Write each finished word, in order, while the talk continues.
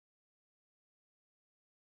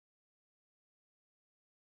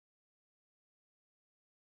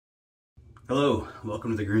Hello,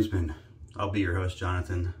 welcome to The Groomsman. I'll be your host,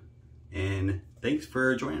 Jonathan, and thanks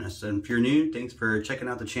for joining us. And if you're new, thanks for checking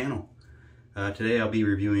out the channel. Today I'll be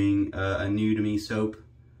reviewing a new to me soap,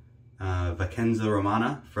 Vacanza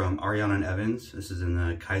Romana from Ariana and Evans. This is in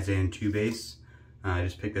the Kaizen 2 base. I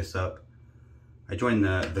just picked this up. I joined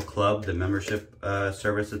the club, the membership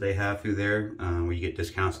service that they have through there, where you get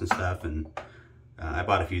discounts and stuff, and I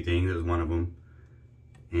bought a few things. It was one of them.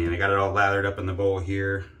 And I got it all lathered up in the bowl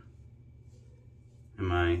here. In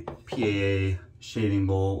my PAA shaving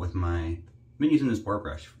bowl with I've been using this Boar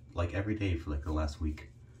brush like every day for like the last week.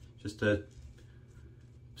 Just a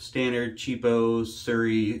standard cheapo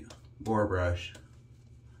Surrey Boar brush,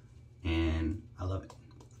 and I love it.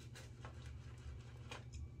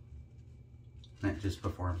 And it just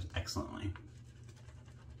performs excellently.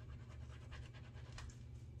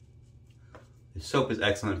 The soap is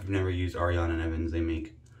excellent. If you've never used Ariana and Evans, they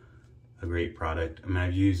make a great product. I mean,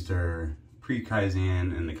 I've used their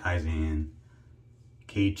pre-Kaizen and the Kaizen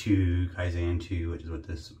K2, Kaizen 2, which is what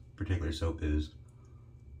this particular soap is.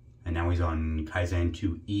 And now he's on Kaizen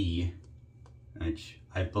 2E, which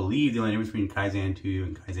I believe the only difference between Kaizen 2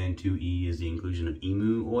 and Kaizen 2E is the inclusion of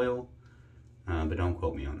emu oil, but don't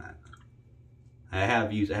quote me on that. I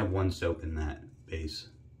have one soap in that base,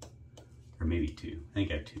 or maybe two. I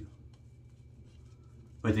think I have two.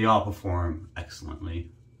 But they all perform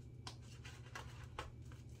excellently.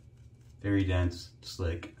 Very dense,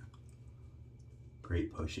 slick,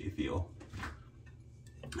 great post-shave feel.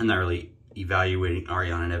 I'm not really evaluating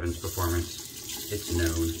Ariana and Evans' performance. It's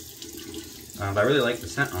known. But I really like the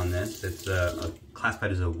scent on this. It's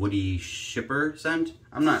classified as a woody shipper scent.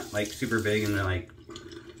 I'm not like super big into like,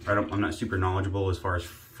 I'm not super knowledgeable as far as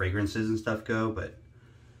fragrances and stuff go, but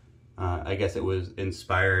I guess it was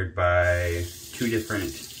inspired by two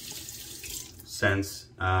different scents,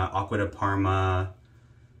 Acqua di Parma,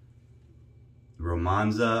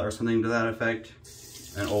 Romanza or something to that effect.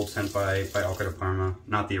 An old scent by Acqua di Parma,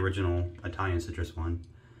 not the original Italian citrus one.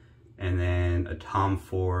 And then a Tom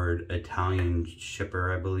Ford Italian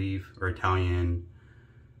shipper, I believe, or Italian,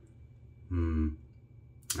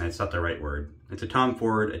 it's not the right word. It's a Tom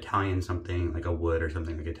Ford Italian something, like a wood or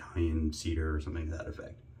something, like Italian cedar or something to that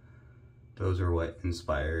effect. Those are what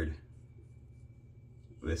inspired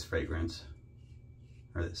this fragrance,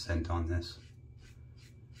 or the scent on this.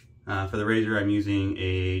 For the razor, I'm using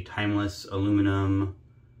a Timeless Aluminum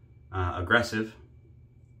Aggressive.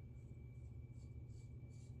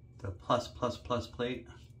 The plus plate.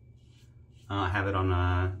 I have it on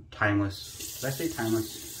a Timeless, did I say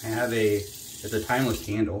Timeless? I have it's a Timeless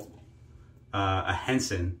handle. A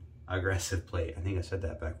Henson Aggressive plate. I think I said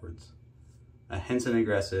that backwards. A Henson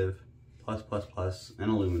Aggressive plus and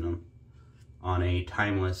aluminum on a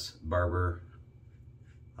Timeless barber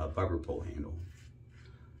pole handle.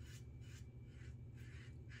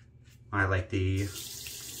 I like the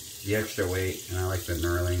extra weight, and I like the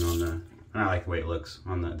knurling on and I like the way it looks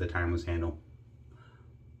on the Timeless handle.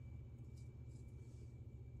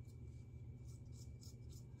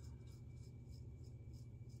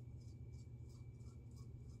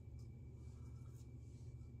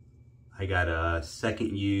 I got a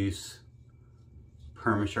second use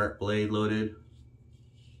Perma-Sharp blade loaded.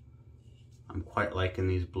 I'm quite liking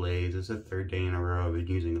these blades. It's the third day in a row I've been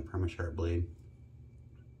using the Perma-Sharp blade.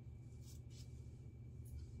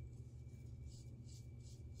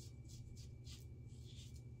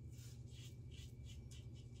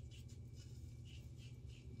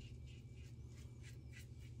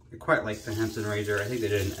 I quite like the Henson razor. I think they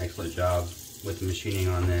did an excellent job with the machining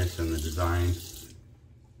on this and the design.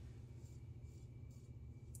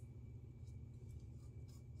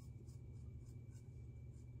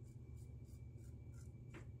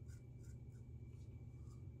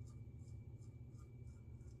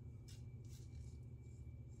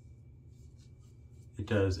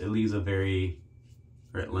 It leaves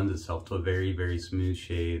it lends itself to a very, very smooth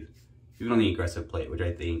shave. Even on the aggressive plate, which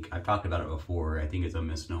I've talked about it before, I think it's a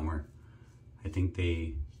misnomer. I think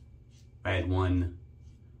if I had one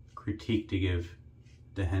critique to give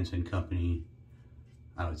the Henson company,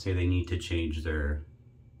 I would say they need to change their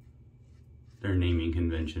naming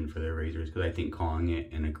convention for their razors, because I think calling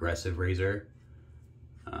it an aggressive razor,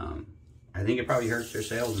 I think it probably hurts their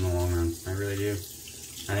sales in the long run. I really do.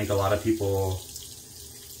 I think a lot of people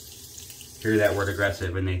hear that word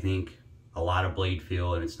aggressive and they think a lot of blade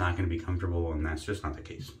feel and it's not going to be comfortable, and that's just not the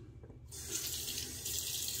case.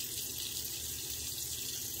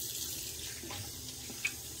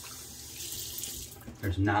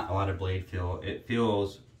 There's not a lot of blade feel. It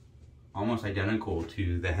feels almost identical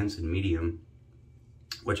to the Henson medium,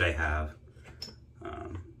 which I have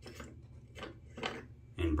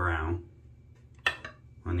in brown.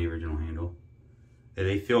 on the original handle.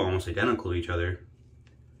 They feel almost identical to each other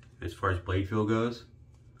as far as blade feel goes.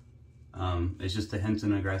 It's just the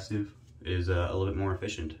Henson Aggressive is a little bit more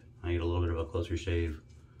efficient. I get a little bit of a closer shave.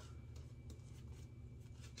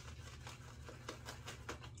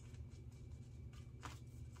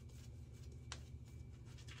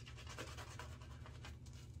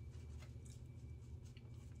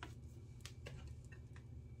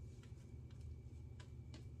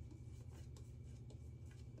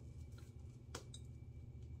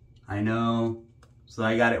 I know, so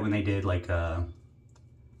I got it when they did like a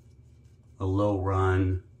low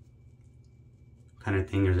run kind of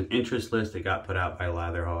thing. There's an interest list that got put out by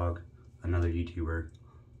Latherhog, another YouTuber.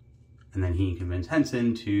 And then he convinced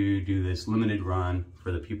Henson to do this limited run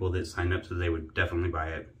for the people that signed up so they would definitely buy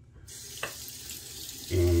it.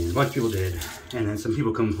 And a bunch of people did. And then some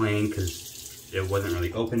people complained because it wasn't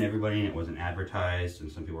really open to everybody and it wasn't advertised. And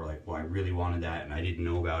some people were like, well, I really wanted that and I didn't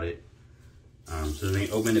know about it. So then they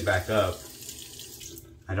opened it back up.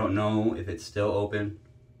 I don't know if it's still open,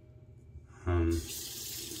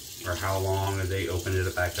 or how long they opened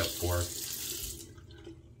it back up for.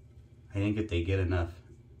 I think if they get enough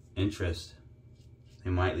interest, they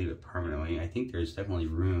might leave it permanently. I think there's definitely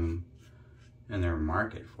room in their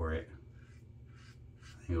market for it.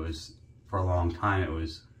 I think it was, for a long time, it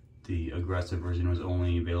was the aggressive version was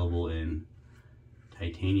only available in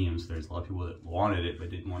titanium, so there's a lot of people that wanted it but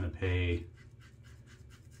didn't want to pay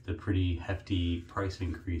the pretty hefty price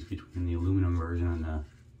increase between the aluminum version and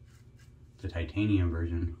the titanium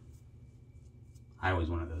version. I was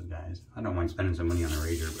one of those guys. I don't mind spending some money on a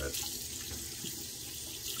razor, but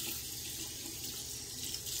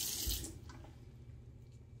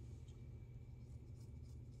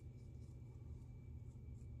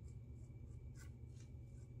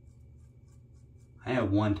I have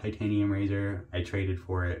one titanium razor. I traded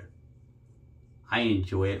for it. I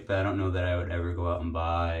enjoy it, but I don't know that I would ever go out and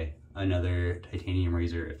buy another titanium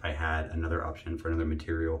razor if I had another option for another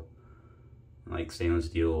material, like stainless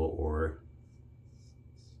steel or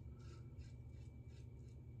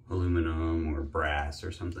aluminum or brass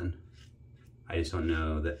or something. I just don't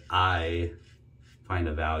know that I find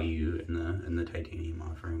a value in the titanium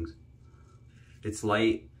offerings. It's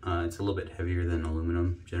light, it's a little bit heavier than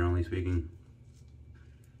aluminum, generally speaking.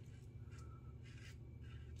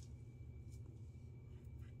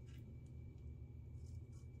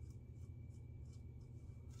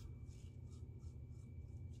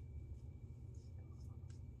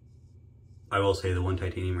 I will say the one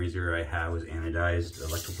titanium razor I have was anodized,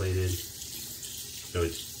 electroplated, so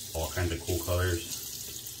it's all kinds of cool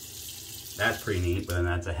colors. That's pretty neat, but then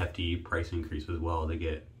that's a hefty price increase as well to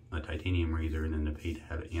get a titanium razor and then to pay to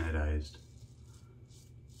have it anodized.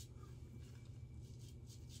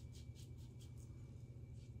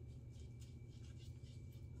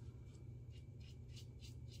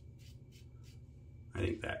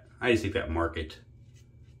 I just think that market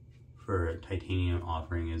for a titanium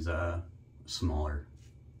offering is smaller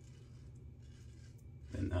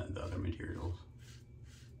than the other materials.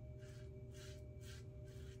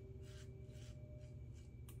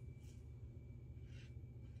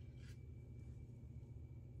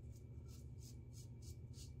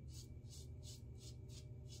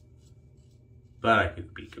 But I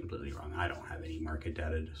could be completely wrong. I don't have any market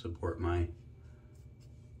data to support my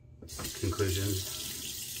conclusions.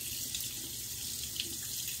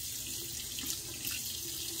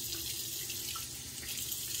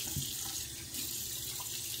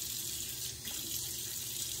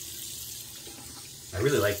 I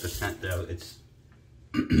really like the scent though. It's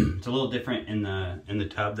it's a little different in the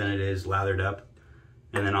tub than it is lathered up.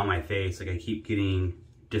 And then on my face, like I keep getting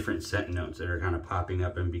different scent notes that are kind of popping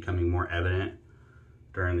up and becoming more evident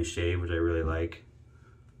during the shave, which I really like.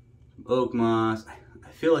 Some oak moss. I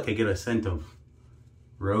feel like I get a scent of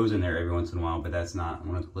rose in there every once in a while, but that's not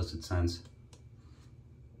one of the listed scents.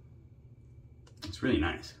 It's really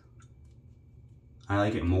nice. I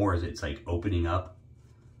like it more as it's like opening up.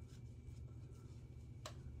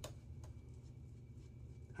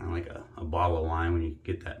 Kind of like a bottle of wine when you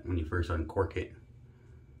get that, when you first uncork it.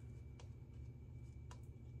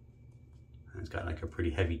 And it's got like a pretty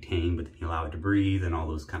heavy tang, but then you allow it to breathe and all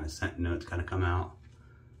those kind of scent notes kind of come out.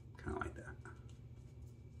 Kind of like that.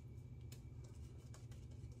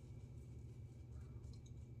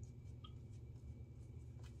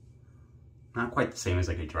 Not quite the same as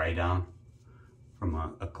like a dry down from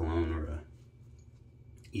a cologne or a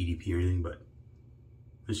EDP or anything, but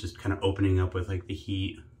it's just kind of opening up with like the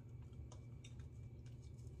heat.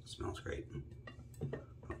 Smells great.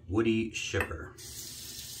 Woody shipper.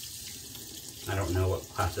 I don't know what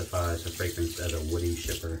classifies a fragrance as a woody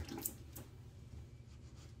shipper.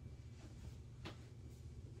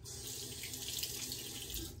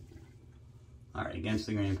 against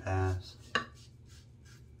the grain pass.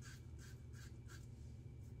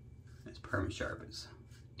 This Perma-Sharp is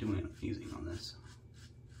doing amazing on this.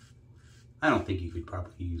 I don't think you could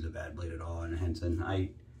probably use a bad blade at all in a Henson.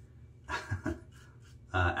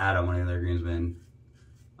 Adam, one of the other groomsmen,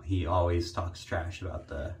 he always talks trash about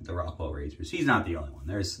the Rockwell razors. He's not the only one.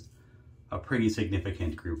 There's a pretty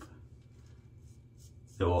significant group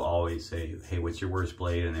that will always say, hey, what's your worst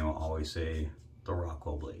blade? And they will always say the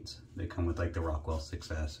Rockwell blades. They come with like the Rockwell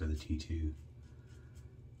 6S or the T2.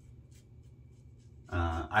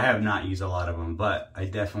 I have not used a lot of them, but I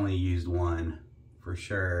definitely used one for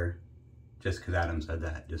sure, just because Adam said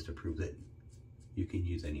that, just to prove that you can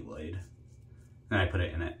use any blade. And I put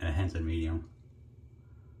it in a Henson medium.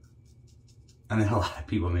 And then a lot of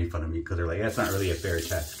people made fun of me because they're like, that's not really a fair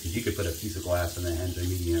test, because you could put a piece of glass in the Henson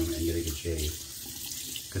medium and get a good shave,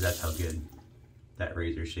 because that's how good that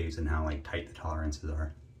razor shaves and how like tight the tolerances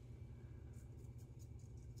are.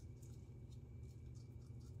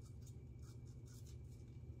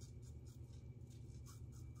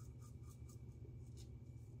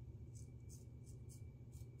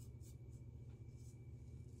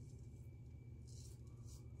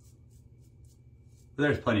 But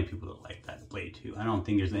there's plenty of people that like that blade too. I don't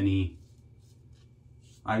think there's any,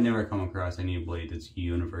 I've never come across any blade that's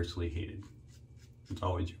universally hated. It's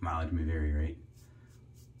always your mileage may vary, right?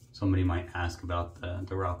 Somebody might ask about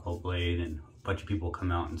the Rockwell blade, and a bunch of people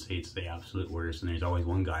come out and say it's the absolute worst, and there's always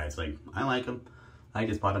one guy that's like, I like them. I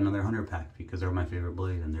just bought another 100 pack because they're my favorite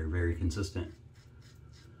blade and they're very consistent.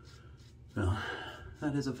 So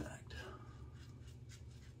that is a fact.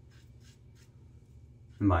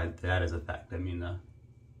 And by that is a fact, I mean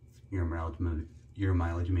your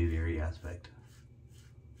mileage may vary aspect.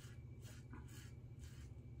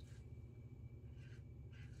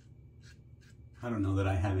 I don't know that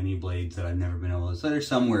I have any blades that I've never been able to, so there's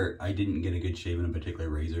some where I didn't get a good shave in a particular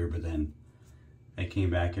razor, but then I came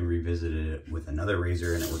back and revisited it with another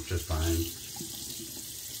razor and it worked just fine.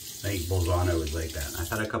 I think Bolzano was like that. I've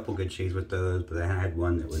had a couple good shaves with those, but I had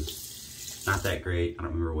one that was not that great. I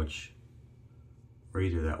don't remember which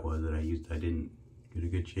razor that was that I used. I didn't get a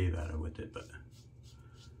good shave out of with it, but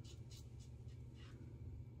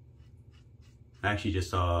I actually just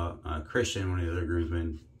saw Christian, one of the other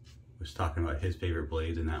groomsmen, was talking about his favorite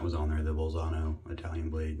blades, and that was on there, the Bolzano Italian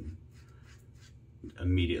blade. And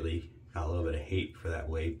immediately got a little bit of hate for that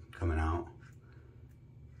blade coming out.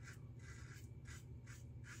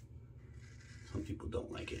 Some people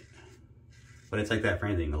don't like it, but it's like that for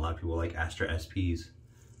anything. A lot of people like Astra SPs.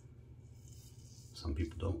 Some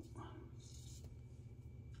people don't.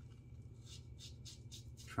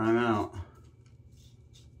 Try them out.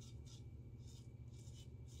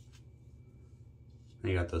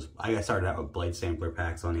 I got those. I started out with blade sampler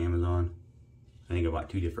packs on Amazon. I think I bought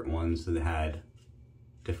 2 different ones that had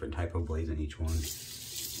different type of blades in each one.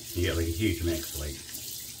 You get like a huge mix, like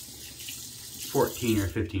 14 or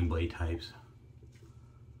 15 blade types.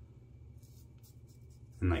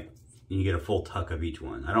 And like you get a full tuck of each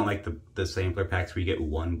one. I don't like the sampler packs where you get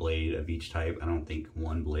 1 blade of each type. I don't think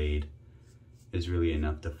 1 blade is really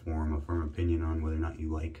enough to form a firm opinion on whether or not you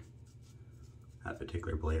like that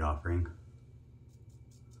particular blade offering.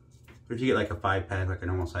 But if you get like a 5 pack, like a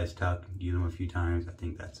normal size tuck, use them a few times, I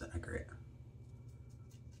think that's accurate.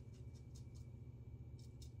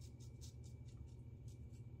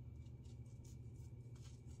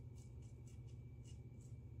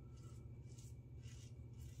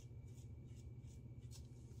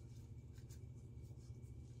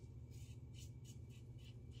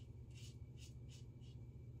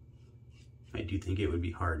 I do think it would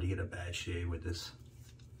be hard to get a bad shave with this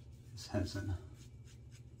Henson.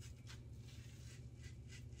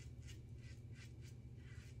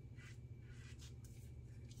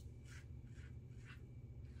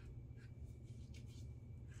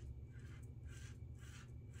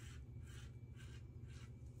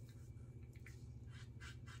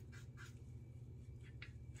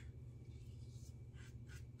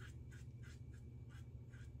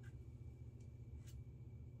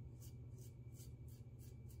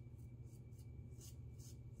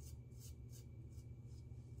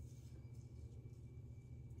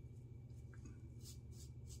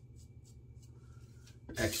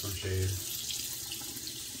 Excellent shave.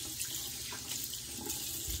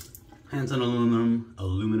 Henson aluminum.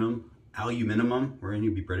 We're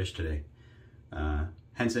gonna be British today.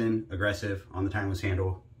 Henson, aggressive, on the timeless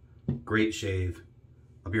handle. Great shave.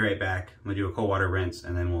 I'll be right back. I'm gonna do a cold water rinse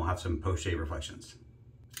and then we'll have some post-shave reflections.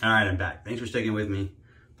 All right, I'm back. Thanks for sticking with me.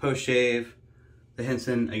 Post-shave, the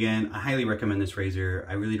Henson, again, I highly recommend this razor.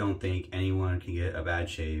 I really don't think anyone can get a bad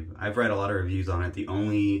shave. I've read a lot of reviews on it. The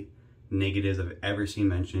only negatives I've ever seen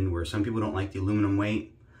mentioned, where some people don't like the aluminum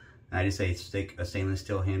weight. I just say stick a stainless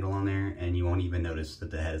steel handle on there and you won't even notice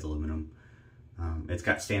that the head is aluminum. It's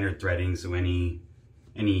got standard threading, so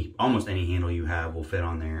almost any handle you have will fit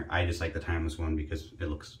on there. I just like the timeless one because it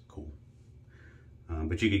looks cool.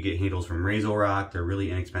 But you could get handles from Razor Rock. They're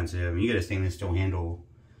really inexpensive. I mean, you get a stainless steel handle.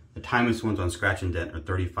 The timeless ones on Scratch and Dent are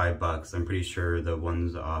 35 bucks. I'm pretty sure the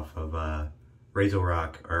ones off of Razor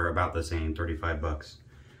Rock are about the same, 35 bucks.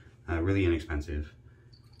 Really inexpensive.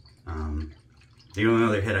 The only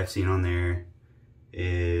other head I've seen on there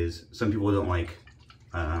is some people don't like,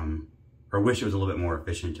 or wish it was a little bit more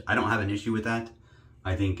efficient. I don't have an issue with that.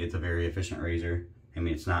 I think it's a very efficient razor. I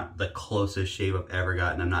mean, it's not the closest shave I've ever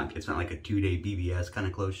gotten. It's not like a 2-day BBS kind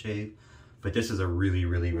of close shave, but this is a really,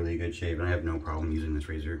 really, really good shave, and I have no problem using this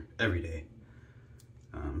razor every day.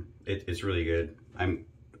 It's really good. I'm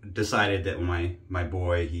decided that when my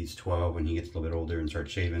boy, he's 12, when he gets a little bit older and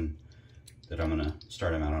starts shaving, that I'm gonna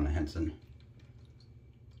start him out on a Henson.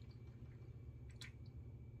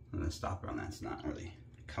 I'm gonna stop on that. It's not really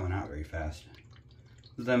coming out very fast.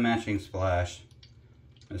 This is a matching splash.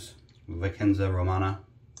 This Vacanza Romana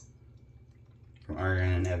from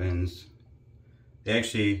Ariana and Evans. They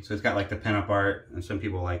actually, so it's got like the pinup art, and some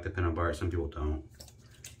people like the pinup art, some people don't.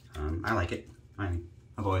 I like it. I've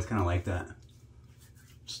always kind of liked that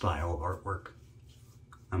style of artwork.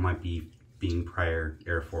 I might be being prior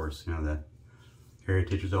Air Force, you know, the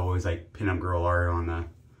heritage was always like pinup girl art on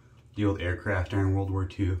the old aircraft during World War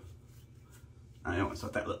II. I always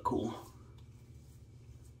thought that looked cool.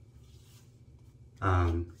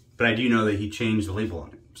 But I do know that he changed the label on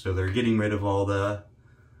it. So they're getting rid of all the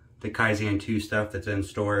Kaizen 2 stuff that's in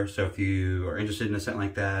store. So if you are interested in a scent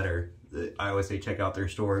like that, or I always say check out their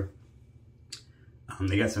store.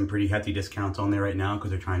 They got some pretty hefty discounts on there right now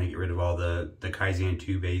because they're trying to get rid of all the Kaizen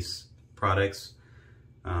 2 base products.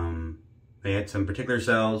 They had some particular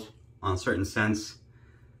sales on certain scents.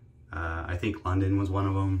 I think London was one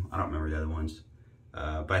of them. I don't remember the other ones.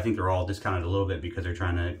 But I think they're all discounted a little bit because they're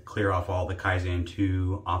trying to clear off all the Kaizen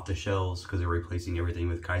 2 off the shelves because they're replacing everything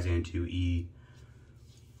with Kaizen 2E.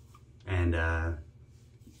 And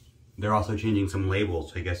they're also changing some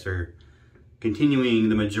labels. So I guess they're continuing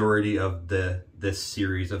the majority of this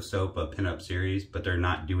series of soap, a pinup series, but they're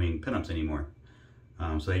not doing pinups anymore.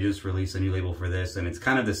 So they just released a new label for this, and it's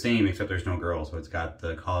kind of the same except there's no girl. So it's got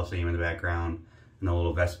the Coliseum in the background and the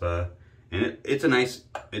little Vespa. And it's nice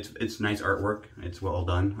artwork. It's well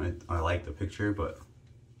done. I like the picture, but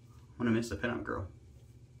I'm gonna miss the pinup girl.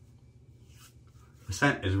 The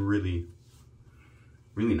scent is really,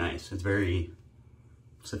 really nice. It's very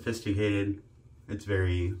sophisticated. It's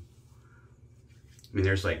very, I mean,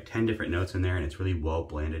 there's like 10 different notes in there, and it's really well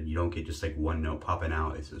blended. You don't get just like one note popping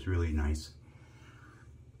out. It's this really nice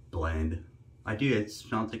blend. It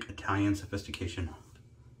smells like Italian sophistication.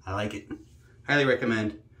 I like it. Highly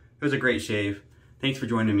recommend. It was a great shave. Thanks for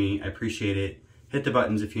joining me. I appreciate it. Hit the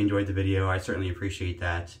buttons if you enjoyed the video. I certainly appreciate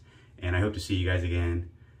that. And I hope to see you guys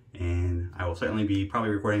again. And I will certainly be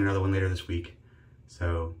probably recording another one later this week.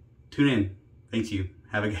 So tune in. Thanks you.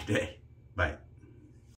 Have a good day. Bye.